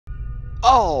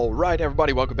Alright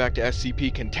everybody, welcome back to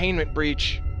SCP Containment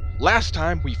Breach. Last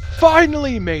time, we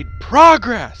finally made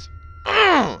progress!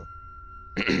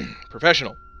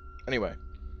 Professional. Anyway,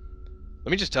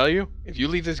 let me just tell you, if you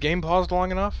leave this game paused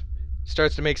long enough, it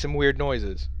starts to make some weird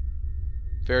noises.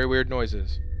 Very weird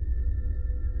noises.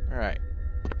 Alright.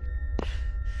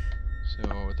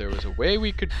 So, there was a way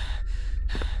we could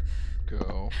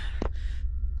go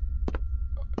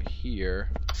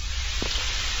here.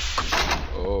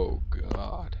 Oh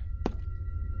god.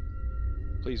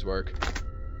 Please work.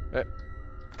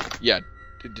 Yeah,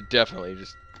 definitely.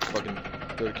 Just fucking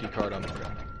throw the key card on the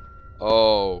ground.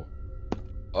 Oh.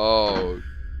 Oh,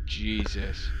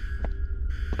 Jesus.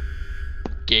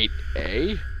 Gate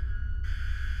A?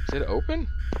 Is it open?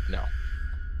 No.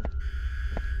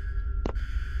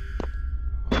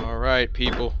 Alright,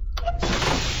 people.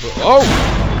 Oh!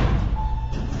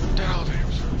 That elevator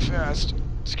was really fast.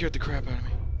 It scared the crap out of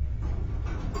me.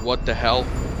 What the hell?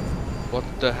 What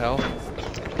the hell?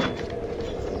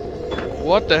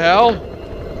 What the hell?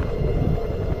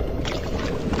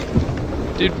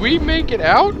 Did we make it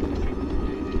out?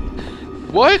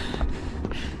 What?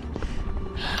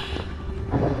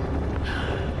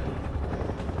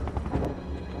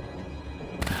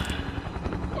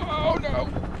 Oh no!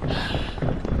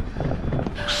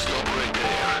 Stop right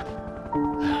there.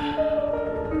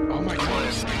 Oh my god.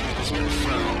 Has been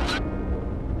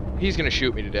found. He's gonna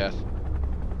shoot me to death.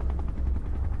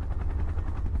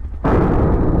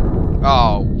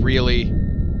 Oh, really?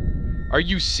 Are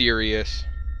you serious?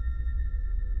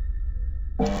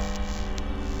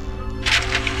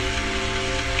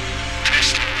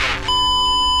 Testing log.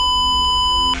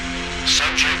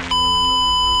 Subject.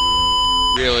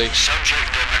 Really? Subject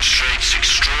demonstrates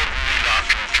extraordinary luck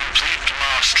and complete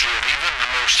mastery of even the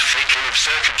most fatal of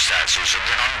circumstances and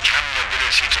an uncanny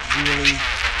ability to predict Really?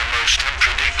 even the most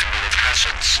unpredictable of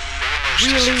hazards. Almost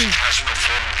as if Really? it has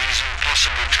performed these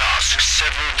impossible tasks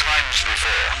several times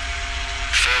before.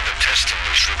 Further testing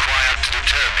is required to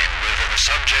determine whether the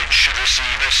subject should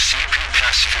receive SCP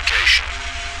classification.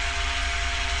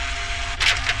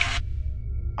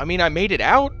 I mean, I made it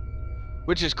out,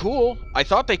 which is cool. I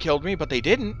thought they killed me, but they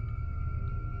didn't.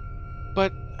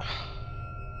 But...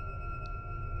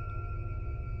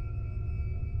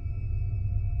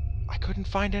 I couldn't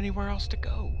find anywhere else to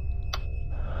go.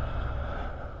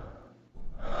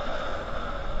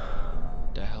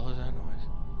 The hell is that noise?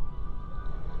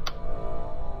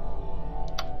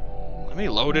 Let me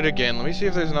load it again. Let me see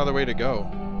if there's another way to go.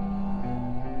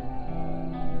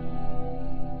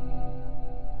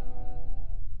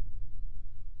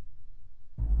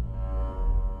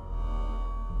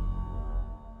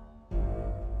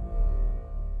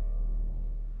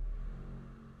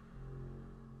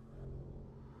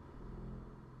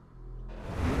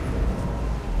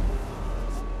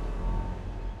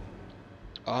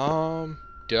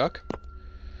 Duck?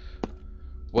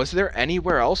 Was there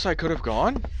anywhere else I could have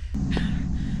gone?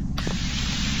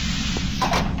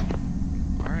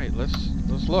 Alright, let's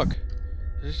look.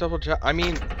 Let's just double check. I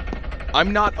mean,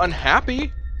 I'm not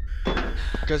unhappy.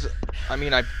 Because, I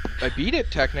mean, I beat it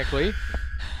technically.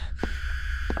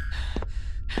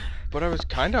 But I was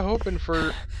kind of hoping for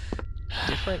a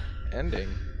different ending.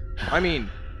 I mean,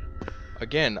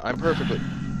 again, I'm perfectly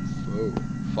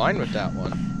fine with that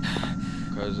one.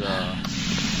 Because,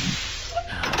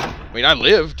 I mean, I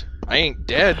lived. I ain't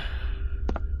dead.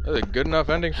 That's a good enough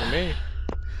ending for me.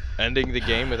 Ending the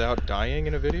game without dying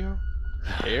in a video?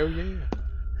 Hell yeah.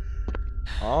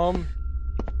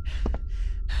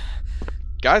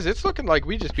 Guys, it's looking like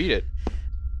we just beat it.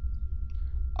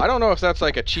 I don't know if that's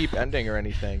like a cheap ending or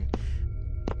anything.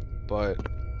 But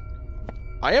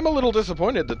I am a little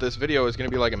disappointed that this video is going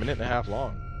to be like a minute and a half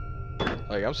long.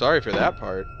 Like, I'm sorry for that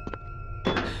part.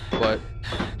 But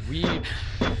we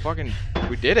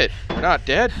did it. We're not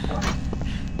dead.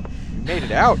 We made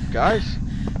it out, guys.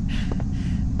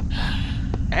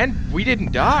 And we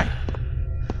didn't die.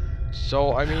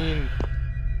 So, I mean...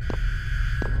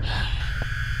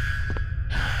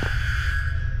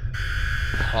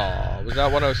 Aw, was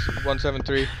that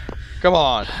 173? Come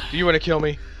on. Do you want to kill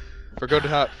me?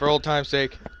 For old time's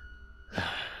sake.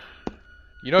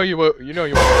 You know you will.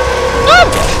 Ah!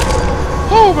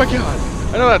 Oh my god.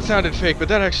 I know that sounded fake, but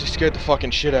that actually scared the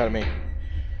fucking shit out of me.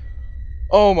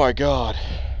 Oh my god.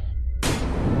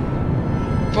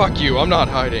 Fuck you, I'm not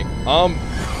hiding.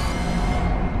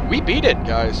 We beat it,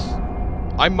 guys.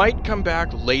 I might come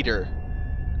back later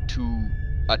to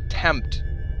attempt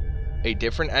a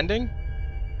different ending.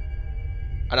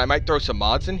 And I might throw some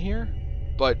mods in here,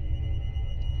 but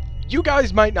You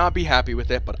guys might not be happy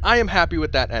with it, but I am happy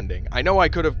with that ending. I know I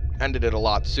could have ended it a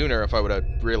lot sooner if I would have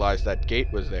realized that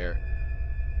gate was there.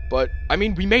 But, I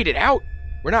mean, we made it out.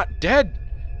 We're not dead.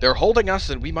 They're holding us,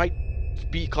 and we might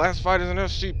be classified as an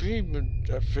SCP,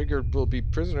 but I figured we'll be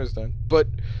prisoners then. But,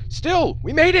 still,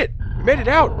 we made it. We made it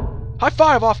out. High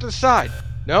five off to the side.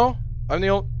 No? I'm the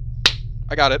only...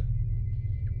 I got it.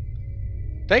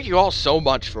 Thank you all so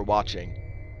much for watching.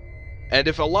 And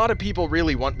if a lot of people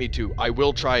really want me to, I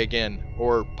will try again,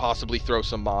 or possibly throw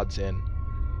some mods in.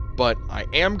 But I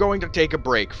am going to take a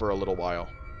break for a little while.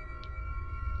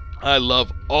 I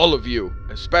love all of you,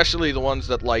 especially the ones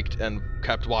that liked and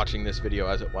kept watching this video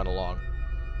as it went along.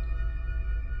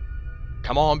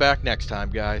 Come on back next time,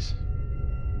 guys.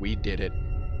 We did it.